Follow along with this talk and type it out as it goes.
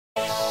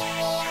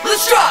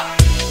let's drop.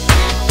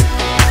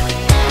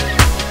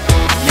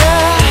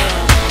 Yeah.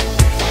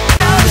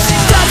 She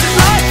doesn't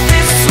like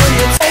this when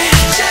you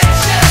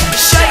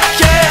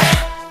shake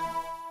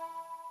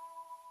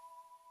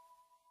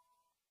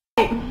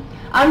it.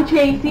 I'm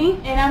Tracy.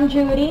 And I'm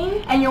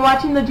Judy. And you're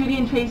watching the Judy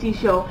and Tracy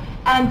show.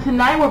 And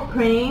tonight we're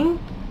playing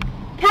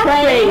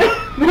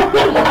catchphrase. We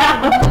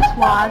just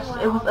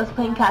watched, it was us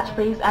playing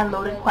catchphrase and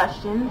loaded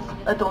questions,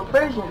 adult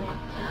version.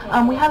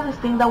 We have this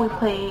thing that we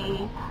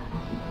play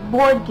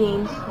board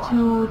games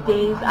 2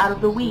 days out of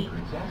the week.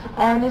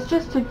 And it's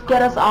just to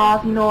get us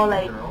off, you know,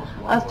 like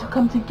us to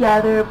come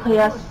together, play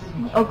as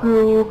a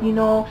group, you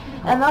know,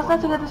 and also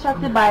not to get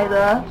distracted by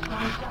the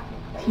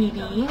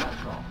TV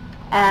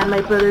and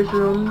my brother's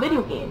room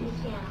video games.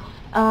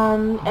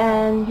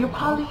 And you're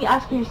probably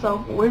asking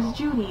yourself, where's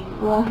Judy?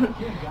 Well,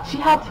 she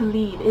had to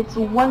leave. It's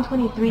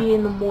 1:23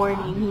 in the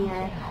morning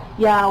here.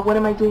 Yeah, what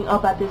am I doing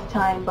up at this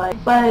time? But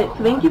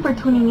thank you for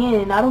tuning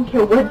in. I don't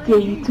care what day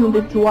you tuned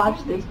in to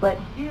watch this, but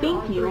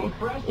thank you.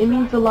 It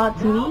means a lot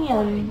to me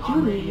and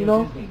Judy, you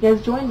know. You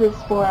guys joined us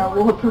for our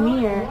world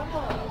premiere,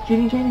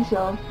 Judy and Tracy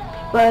show.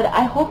 But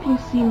I hope you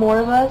see more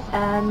of us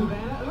and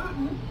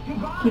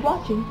keep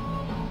watching.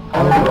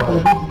 Alright,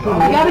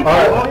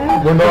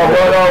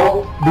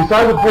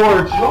 besides the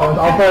porch,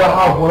 outside the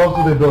house, what else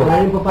did they build?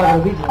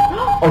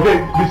 Okay,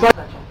 besides...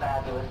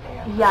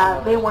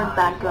 Yeah, they weren't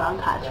that good on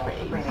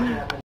catchphrase.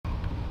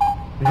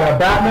 You got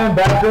Batman,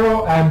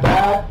 Batgirl, and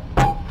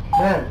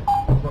Batwoman.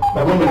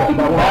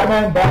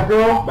 Batman,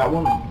 Batgirl,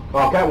 Batwoman.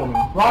 Oh, Catwoman.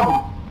 Robin.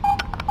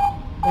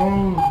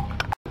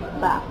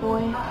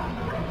 Batboy.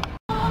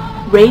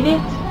 Rate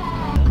it,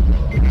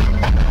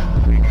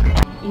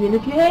 even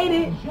if you hate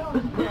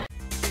it.